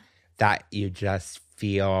 Yeah. That you just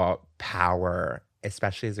feel power,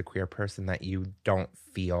 especially as a queer person, that you don't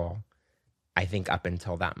feel, I think, up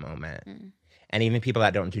until that moment. And even people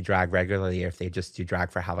that don't do drag regularly, if they just do drag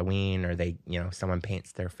for Halloween or they, someone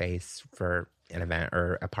paints their face for an event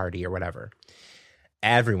or a party or whatever,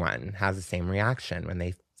 everyone has the same reaction when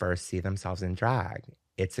they first see themselves in drag.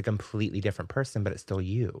 It's a completely different person, but it's still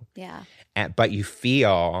you. Yeah. But you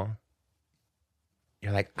feel,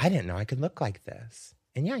 you're like, I didn't know I could look like this.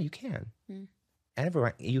 And yeah, you can.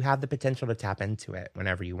 Everyone, you have the potential to tap into it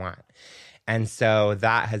whenever you want. And so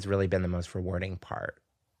that has really been the most rewarding part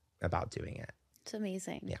about doing it. It's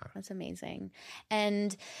amazing. Yeah. That's amazing.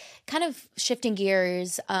 And kind of shifting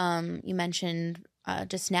gears, you mentioned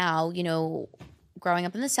just now, growing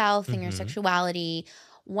up in the South and your sexuality.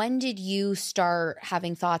 When did you start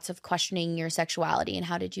having thoughts of questioning your sexuality, and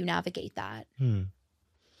how did you navigate that?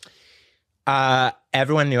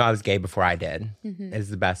 Everyone knew I was gay before I did, is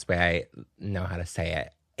the best way I know how to say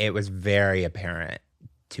it. It was very apparent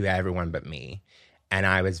to everyone but me. And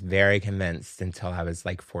I was very convinced until I was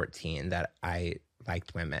like 14 that I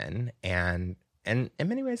liked women. And in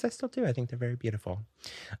many ways I still do. I think they're very beautiful.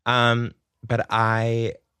 But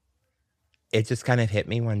it just kind of hit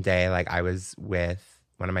me one day. Like I was with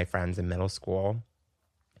one of my friends in middle school.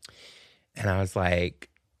 And I was like,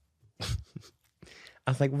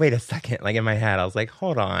 wait a second. Like in my head, I was like,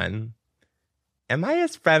 hold on. Am I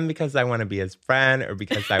his friend because I want to be his friend or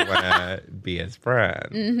because I want to be his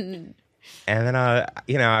friend? And then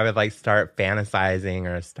I would like start fantasizing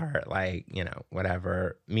or start like,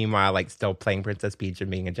 whatever. Meanwhile, like still playing Princess Peach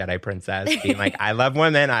and being a Jedi princess, being like, I love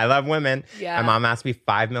women. I love women. Yeah. My mom asked me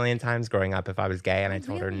 5 million times growing up if I was gay. And I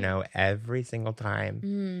told her no every single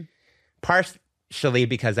time. Partially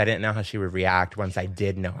because I didn't know how she would react once I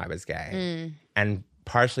did know I was gay. And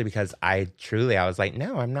partially because I was like,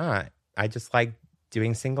 no, I'm not. I just like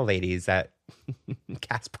doing single ladies at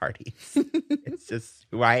cast parties. It's just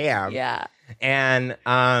who I am. Yeah. And,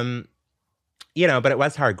 but it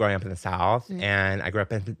was hard growing up in the South. And I grew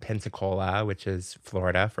up in Pensacola, which is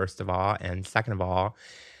Florida, first of all. And second of all,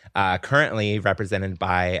 currently represented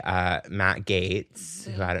by Matt Gaetz,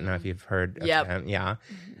 who I don't know if you've heard of him. Yeah.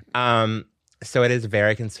 So it is a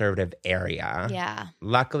very conservative area. Yeah.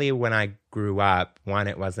 Luckily, when I grew up,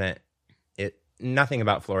 nothing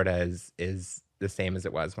about Florida is the same as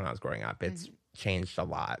it was when I was growing up. It's changed a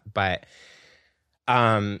lot. But,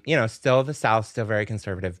 still the South, still very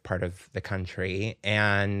conservative part of the country.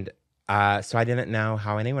 And so I didn't know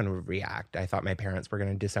how anyone would react. I thought my parents were going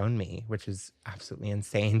to disown me, which is absolutely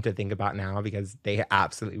insane to think about now because they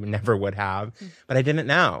absolutely never would have. But I didn't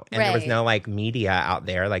know. And there was no like media out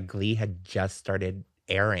there. Like Glee had just started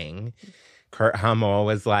airing. Kurt Hummel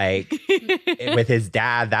was like, with his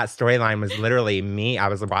dad, that storyline was literally me. I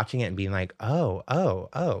was watching it and being like, oh.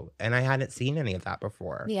 And I hadn't seen any of that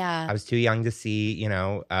before. Yeah. I was too young to see,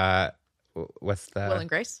 what's the... Will and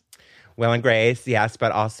Grace? Will and Grace, yes.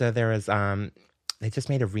 But also there was, they just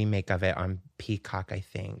made a remake of it on Peacock, I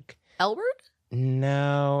think. L Word?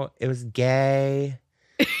 No, it was gay.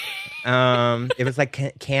 It was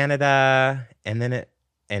like Canada. And then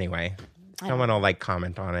anyway... Someone will like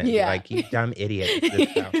comment on it. Yeah. Like, you dumb idiot.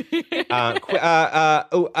 Queer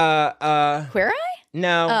Eye?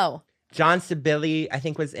 No. Oh. John Sibili, I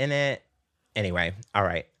think, was in it. Anyway, all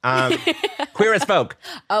right. Queer as Folk.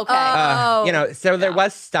 Okay. So there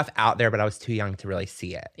was stuff out there, but I was too young to really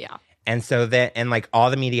see it. Yeah. And so like all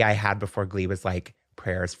the media I had before Glee was like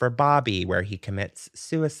Prayers for Bobby, where he commits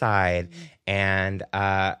suicide. And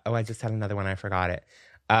I just had another one. I forgot it.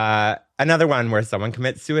 Another one where someone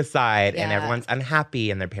commits suicide and everyone's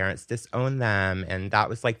unhappy and their parents disown them. And that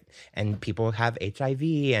was like, and people have HIV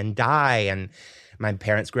and die. And my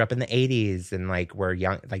parents grew up in the 80s and like were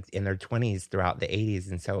young, like in their 20s throughout the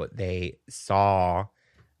 80s. And so they saw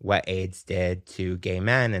what AIDS did to gay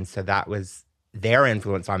men. And so that was their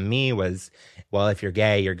influence on me was, well, if you're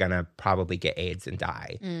gay, you're going to probably get AIDS and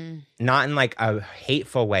die. Not in like a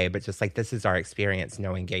hateful way, but just like, this is our experience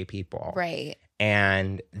knowing gay people. Right.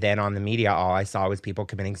 And then on the media, all I saw was people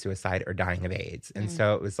committing suicide or dying of AIDS. And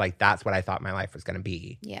so it was like, that's what I thought my life was going to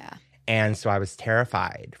be. Yeah. And so I was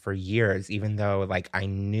terrified for years, even though like I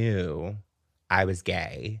knew I was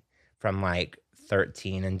gay from like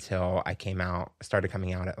 13 until I started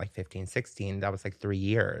coming out at like 15, 16. That was like 3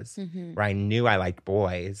 years where I knew I liked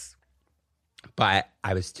boys. but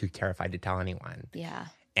I was too terrified to tell anyone. Yeah.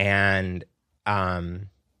 And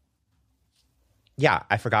yeah,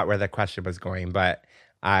 I forgot where the question was going, but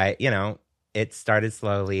it started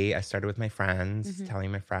slowly. I started with my friends,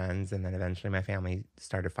 telling my friends, and then eventually my family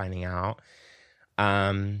started finding out.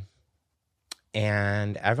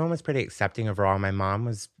 And everyone was pretty accepting overall. My mom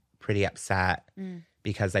was pretty upset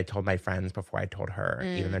because I told my friends before I told her,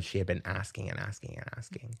 even though she had been asking and asking and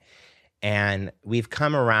asking. And we've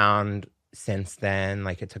come around since then.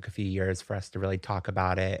 Like, it took a few years for us to really talk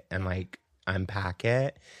about it and like unpack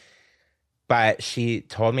it. But she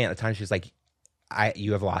told me at the time, she was like,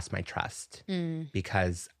 you have lost my trust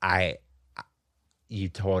because you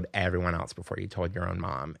told everyone else before you told your own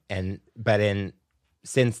mom.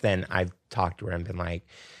 Since then, I've talked to her and been like,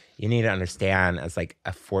 you need to understand, as like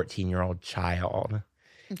a 14-year-old child,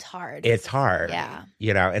 it's hard. It's hard. Yeah.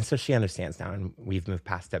 And so she understands now, and we've moved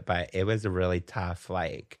past it. But it was a really tough,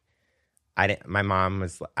 like, I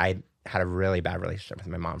had a really bad relationship with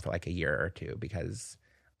my mom for like a year or two because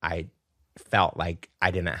I felt like I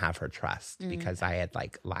didn't have her trust because I had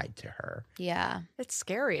like lied to her. Yeah. It's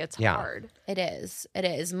scary. It's hard. It is.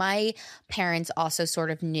 My parents also sort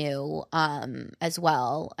of knew as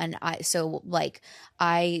well. And I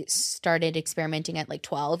started experimenting at like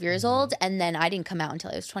 12 years old, and then I didn't come out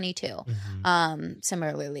until I was 22.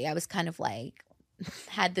 Similarly, I was kind of like,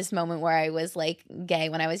 had this moment where I was like gay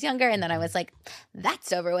when I was younger, and then I was like,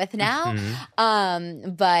 that's over with now.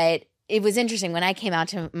 But it was interesting when I came out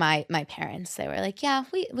to my parents. They were like, yeah,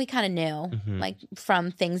 we kind of knew, like,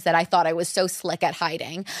 from things that I thought I was so slick at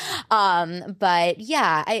hiding. But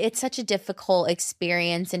yeah, it's such a difficult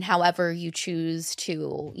experience, and however you choose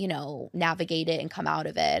to, navigate it and come out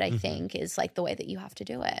of it, I think is like the way that you have to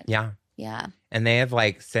do it. Yeah. Yeah. And they have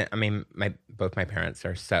like, both my parents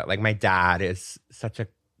are so, like, my dad is such a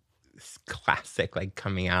classic, like,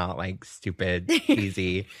 coming out, like, stupid,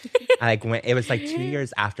 cheesy. Like, when it was like 2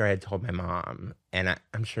 years after I had told my mom, and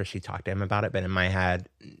I'm sure she talked to him about it, but in my head,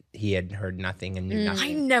 he had heard nothing and knew nothing.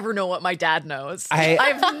 I never know what my dad knows. I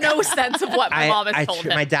have no sense of what my mom has told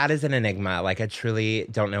him. My dad is an enigma. Like, I truly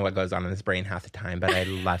don't know what goes on in his brain half the time, but I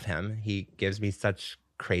love him. He gives me such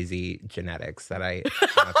crazy genetics that I'm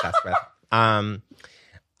obsessed with.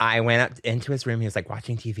 I went up into his room. He was like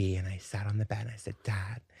watching TV, and I sat on the bed and I said,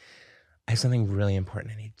 Dad, I have something really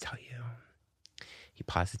important I need to tell you. He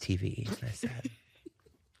paused the TV and I said,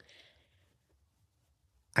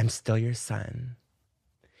 I'm still your son,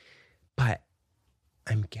 but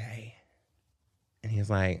I'm gay. And he was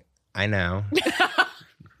like, I know.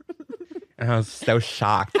 And I was so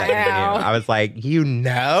shocked that he knew. I was like, you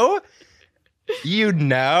know? You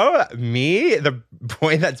know me, the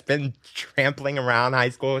boy that's been trampling around high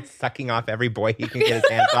school, sucking off every boy he can get his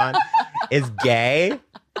hands on, is gay?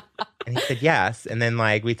 And he said, yes. And then,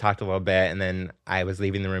 like, we talked a little bit, and then I was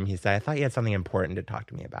leaving the room. He said, I thought you had something important to talk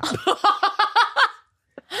to me about.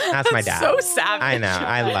 That's my dad. So savage. I know.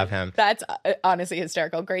 I love him. That's honestly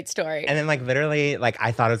hysterical. Great story. And then, like, literally, like,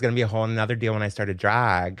 I thought it was going to be a whole another deal when I started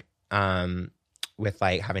drag, with,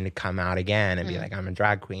 like, having to come out again and be like, I'm a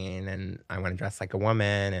drag queen and I want to dress like a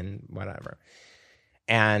woman and whatever.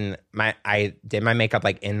 And I did my makeup,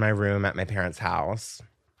 like, in my room at my parents' house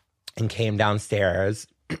and came downstairs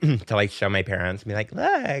to, like, show my parents and be like,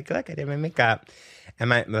 look, I did my makeup.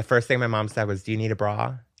 And the first thing my mom said was, do you need a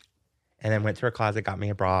bra? And then went to her closet, got me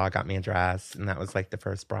a bra, got me a dress. And that was, like, the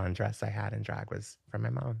first bra and dress I had in drag was from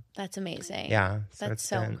my mom. That's amazing. Yeah. That's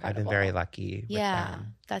so incredible. I've been very lucky with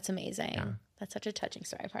them. That's amazing. Yeah. That's such a touching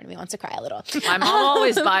story. Part of me wants to cry a little. My mom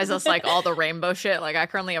always buys us like all the rainbow shit. Like, I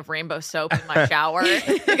currently have rainbow soap in my shower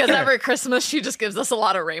because every Christmas she just gives us a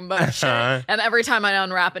lot of rainbow shit. And every time I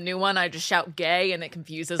unwrap a new one, I just shout gay, and it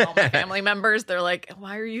confuses all my family members. They're like,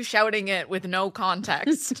 why are you shouting it with no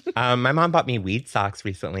context? My mom bought me weed socks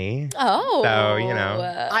recently. Oh.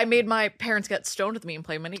 So, I made my parents get stoned with me and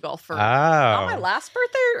play mini golf for not my last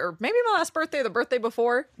birthday, or maybe my last birthday, the birthday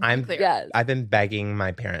before. I've been begging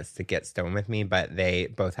my parents to get stoned with me, but they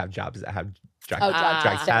both have jobs that have drug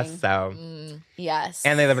tests. So yes,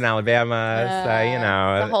 and they live in Alabama,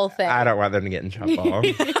 so the whole thing. I don't want them to get in trouble.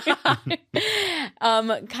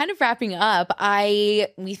 Kind of wrapping up,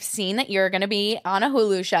 we've seen that you're going to be on a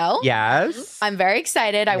Hulu show. Yes, I'm very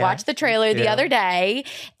excited. I watched the trailer the other day.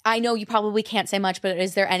 I know you probably can't say much, but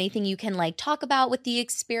is there anything you can, like, talk about with the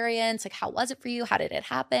experience? Like, how was it for you? How did it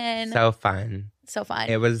happen? So fun.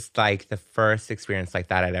 It was like the first experience like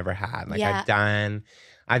that I'd ever had. Like, I've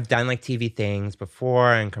done like TV things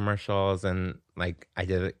before and commercials, and like I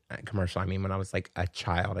did a commercial. I mean, when I was like a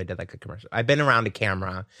child, I did like a commercial. I've been around a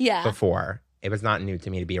camera before, it was not new to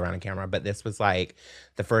me to be around a camera, but this was like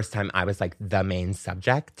the first time I was like the main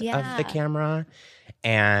subject of the camera.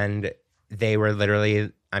 And they were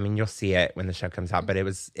literally, I mean, you'll see it when the show comes out, but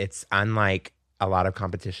it's unlike a lot of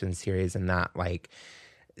competition series in that like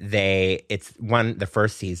it's the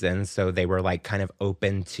first season, so they were like kind of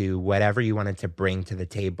open to whatever you wanted to bring to the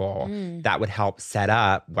table that would help set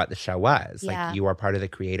up what the show was. Like you are part of the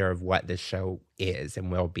creator of what this show is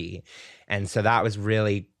and will be. And so that was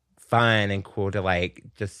really fun and cool to like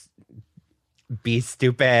just be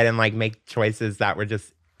stupid and like make choices that were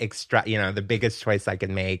just extra, the biggest choice I could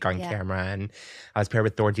make on camera. And I was paired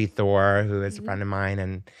with Thorgy Thor, who is a friend of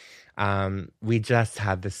mine, and we just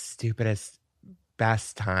had the stupidest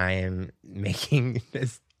best time making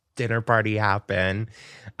this dinner party happen.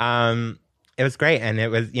 It was great, and it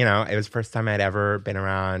was the first time I'd ever been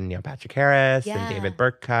around Neil Patrick Harris and David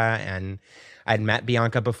Burtka, and I'd met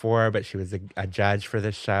Bianca before, but she was a judge for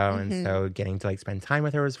this show, and so getting to like spend time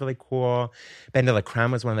with her was really cool. Benda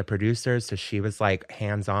LaCreme was one of the producers, so she was like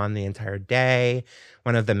hands-on the entire day.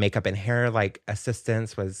 One of the makeup and hair like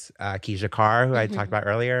assistants was Keisha Carr, who I talked about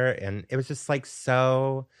earlier, and it was just like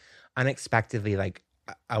so unexpectedly like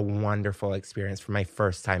a wonderful experience for my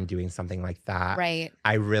first time doing something like that. Right.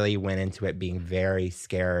 I really went into it being very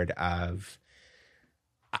scared of,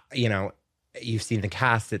 you've seen the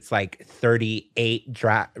cast, it's like 38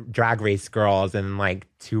 drag race girls and like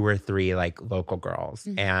 2 or 3 like local girls.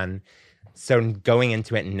 And so going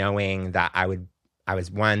into it knowing that I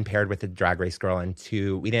was 1, paired with a drag race girl, and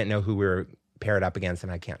 2, we didn't know who we were paired up against,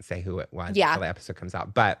 and I can't say who it was until the episode comes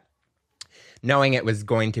out. But knowing it was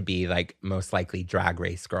going to be like most likely drag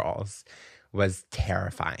race girls was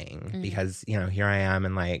terrifying because, here I am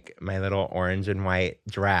in like my little orange and white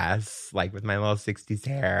dress, like with my little 60s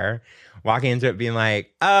hair, walking into it being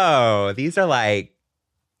like, oh, these are like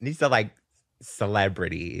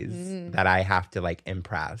celebrities that I have to like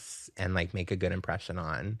impress and like make a good impression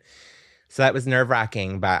on. So that was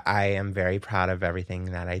nerve-wracking, but I am very proud of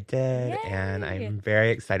everything that I did. Yay. And I'm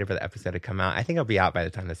very excited for the episode to come out. I think it'll be out by the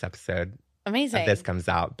time this episode this comes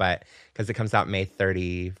out, but because it comes out May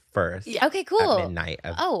 31st. Yeah. Okay, cool. At midnight.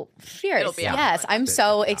 Fierce. Yes, I'm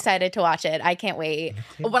so excited to watch it. I can't wait.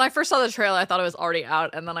 When I first saw the trailer, I thought it was already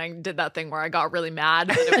out, and then I did that thing where I got really mad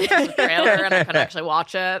that it was just the trailer and I couldn't actually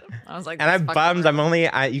watch it. I was like, and I'm bummed.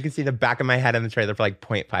 You can see the back of my head in the trailer for like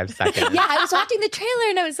 0.5 seconds. Yeah, I was watching the trailer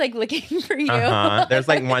and I was like looking for you. There's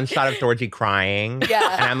like one shot of Thorgy crying, and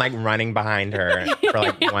I'm like running behind her for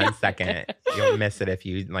like 1 second. You'll miss it if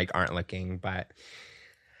you like aren't looking, but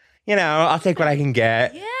I'll take what I can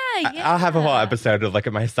get. Yeah. I'll have a whole episode to look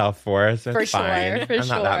at myself for, so it's fine. I'm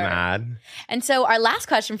not that mad. And so our last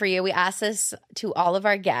question for you, we asked this to all of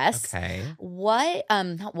our guests. Okay.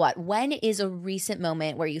 When is a recent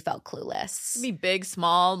moment where you felt clueless? Be big,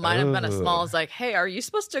 small. Might have been as small as like, hey, are you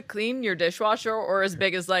supposed to clean your dishwasher? Or as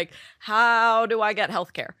big as like, how do I get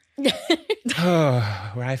healthcare?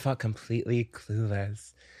 Where I felt completely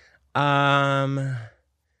clueless. I'm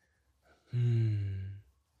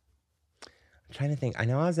trying to think. I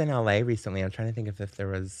know I was in LA recently. I'm trying to think if there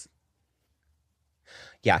was.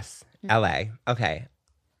 Yes, LA. Okay.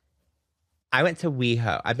 I went to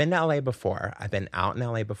WeHo. I've been to LA before. I've been out in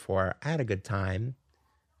LA before. I had a good time.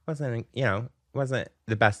 Wasn't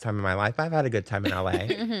the best time of my life, but I've had a good time in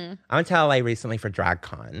LA. I went to LA recently for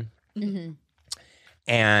DragCon.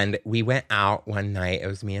 And we went out one night. It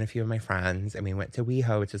was me and a few of my friends, and we went to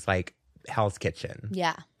WeHo, which is like Hell's Kitchen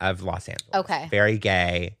of Los Angeles. Okay. Very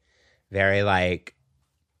gay. Very like,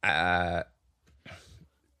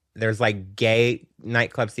 there's like gay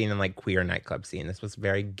nightclub scene and like queer nightclub scene. This was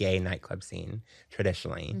very gay nightclub scene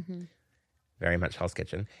traditionally, very much Hell's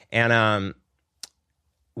Kitchen. And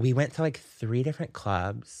we went to like 3 different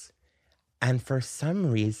clubs, and for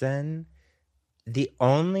some reason, the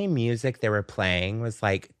only music they were playing was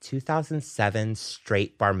like 2007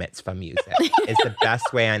 straight bar mitzvah music. Is the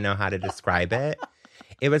best way I know how to describe it.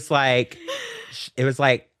 It was like.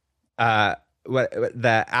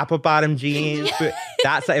 The apple bottom jeans.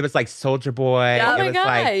 It was like Soulja Boy. It was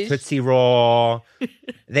like Tootsie Roll.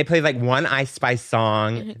 They played like one Ice Spice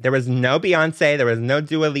song. There was no Beyonce. There was no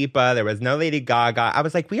Dua Lipa. There was no Lady Gaga. I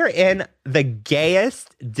was like, we are in the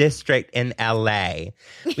gayest district in LA.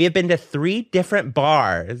 We have been to 3 different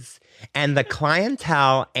bars, and the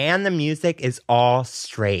clientele and the music is all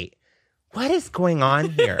straight. What is going on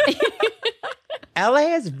here?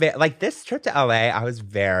 LA is like this trip to LA. I was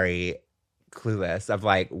very clueless of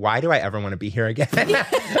like, why do I ever want to be here again?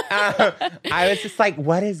 I was just like,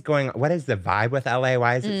 what is going on? What is the vibe with LA?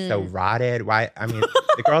 Why is it so rotted? Why? I mean,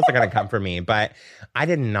 the girls are gonna come for me, but I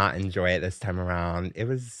did not enjoy it this time around. It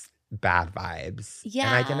was bad vibes. Yeah.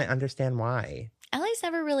 And I didn't understand why. LA's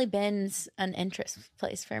never really been an interest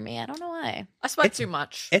place for me. I don't know why. I sweat too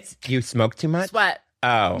much. You smoke too much? Sweat.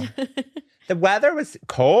 Oh. The weather was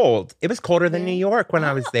cold. It was colder than New York when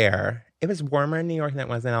I was there. It was warmer in New York than it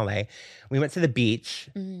was in LA. We went to the beach.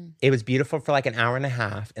 It was beautiful for like an hour and a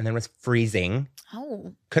half and then it was freezing.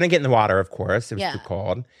 Oh. Couldn't get in the water, of course. It was too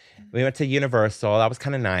cold. We went to Universal. That was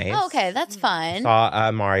kind of nice. Oh, okay, that's fun.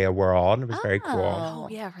 Saw Mario World. It was very cool. Oh,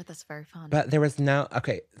 yeah, I've heard that's very fun. But there was no,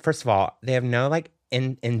 first of all, they have no like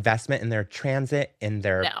investment in their transit, in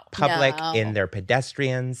their public, in their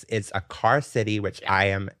pedestrians. It's a car city, which I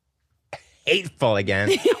am hateful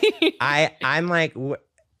against. I'm like,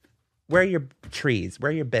 where are your trees?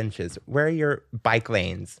 Where are your benches? Where are your bike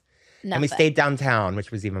lanes? Nothing. And we stayed downtown, which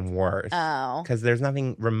was even worse. Oh. Because there's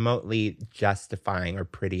nothing remotely justifying or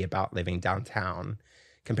pretty about living downtown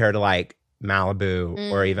compared to like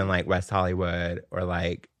Malibu or even like West Hollywood or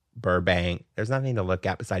like Burbank. There's nothing to look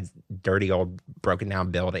at besides dirty old broken down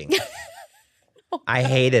buildings. I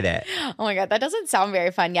hated it. Oh my God, that doesn't sound very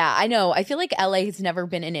fun. Yeah, I know. I feel like LA has never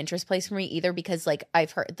been an interest place for me either because like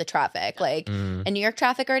I've heard the traffic. Like and New York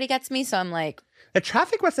traffic already gets me, so I'm like. The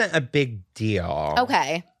traffic wasn't a big deal.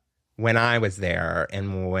 Okay. When I was there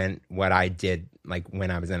and what I did, like when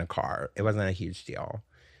I was in a car, it wasn't a huge deal.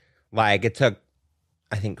 Like it took,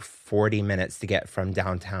 I think 40 minutes to get from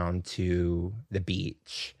downtown to the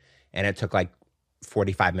beach. And it took like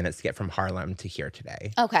 45 minutes to get from Harlem to here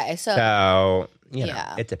today. Okay. So you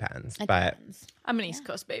know, it depends. Depends. I'm an East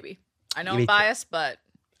Coast baby. I know I'm biased, but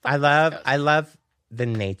I love the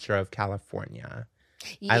nature of California.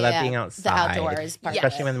 I love being outside. The outdoors part.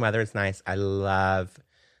 Especially when the weather is nice. I love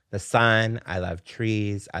the sun, I love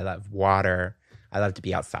trees, I love water. I love to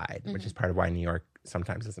be outside, which is part of why New York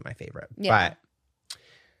sometimes isn't my favorite. Yeah. But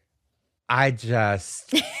I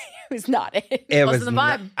just it was not it. It wasn't the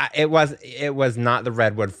vibe. It was not the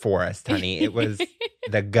redwood forest, honey. It was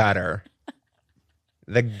the gutter.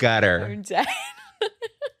 The gutter. I'm dead.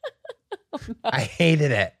 Oh, no. I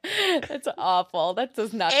hated it. That's awful. That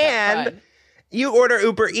does not sound fun. You order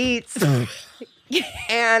Uber Eats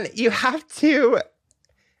and you have to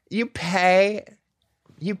You pay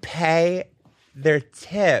their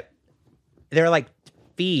tip. They're like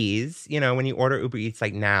fees, you know, when you order Uber Eats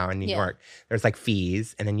like now in New York, there's like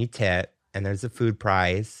fees and then you tip and there's a food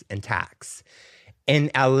price and tax.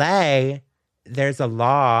 In LA, there's a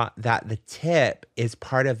law that the tip is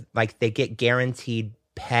part of like they get guaranteed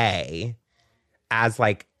pay as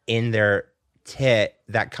like in their tip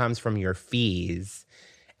that comes from your fees.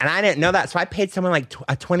 And I didn't know that. So I paid someone like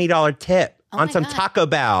a $20 tip on some Taco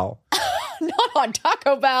Bell. Not on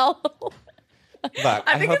Taco Bell. Look,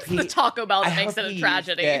 I think it's the Taco Bell that makes it a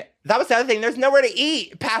tragedy. That was the other thing. There's nowhere to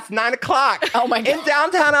eat past 9 o'clock. Oh my God. In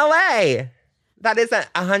downtown LA. That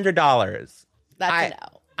isn't $100. That's a no.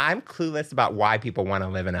 I'm clueless about why people want to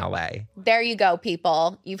live in LA. There you go,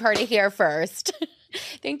 people. You've heard it here first.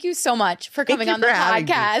 Thank you so much for coming on the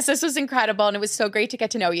podcast. This was incredible, and it was so great to get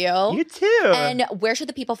to know you. You too. And where should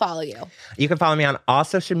the people follow you? You can follow me on all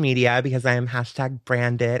social media because I am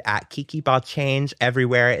 #branded at Kiki Ball Change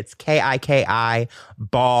everywhere. It's KIKI,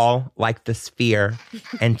 ball like the sphere,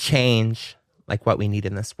 and change like what we need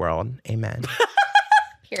in this world. Amen.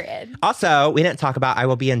 Period. Also, we didn't talk about I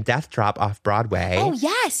will be in Death Drop off Broadway. Oh,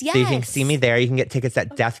 yes. So you can see me there. You can get tickets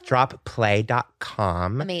at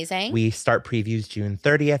deathdropplay.com. Amazing. We start previews June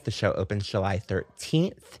 30th. The show opens July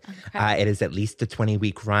 13th. Okay. It is at least a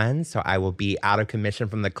 20-week run, so I will be out of commission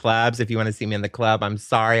from the clubs. If you want to see me in the club, I'm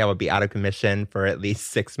sorry. I will be out of commission for at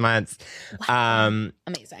least 6 months. Wow.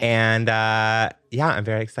 Amazing. And yeah, I'm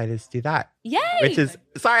very excited to do that. Yay! Which is,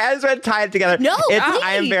 sorry, I just want to tie it together. No,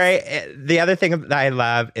 I am the other thing that I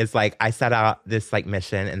love is like, I set out this like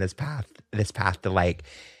mission and this path to like,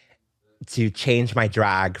 to change my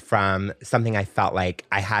drag from something I felt like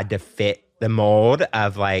I had to fit the mold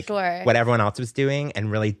of like what everyone else was doing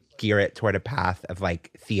and really gear it toward a path of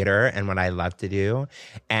like theater and what I love to do.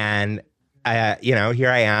 And you know, here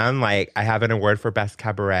I am, like I have an award for best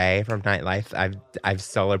cabaret from Nightlife. I've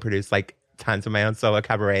solo produced like tons of my own solo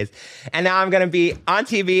cabarets. And now I'm going to be on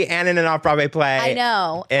TV and in an off-Broadway play. I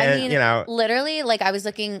know. And, I mean, you know, literally, like I was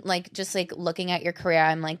looking, like just like looking at your career,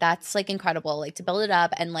 I'm like, that's like incredible, like to build it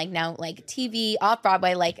up and like now like TV,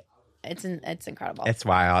 off-Broadway, like it's incredible. It's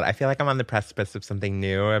wild. I feel like I'm on the precipice of something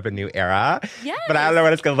new, of a new era. Yes. But I don't know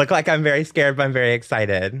what it's going to look like. I'm very scared, but I'm very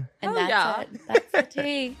excited. And that's it. That's the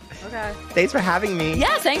tea. Okay. Thanks for having me.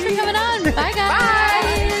 Yeah, thanks for coming on. Bye, guys.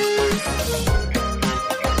 Bye.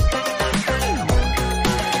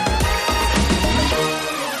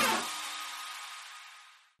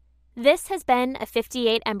 This has been a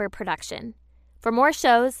 58 Ember production. For more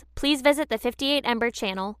shows, please visit the 58 Ember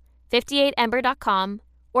channel, 58ember.com,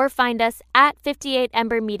 or find us at 58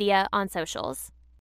 Ember Media on socials.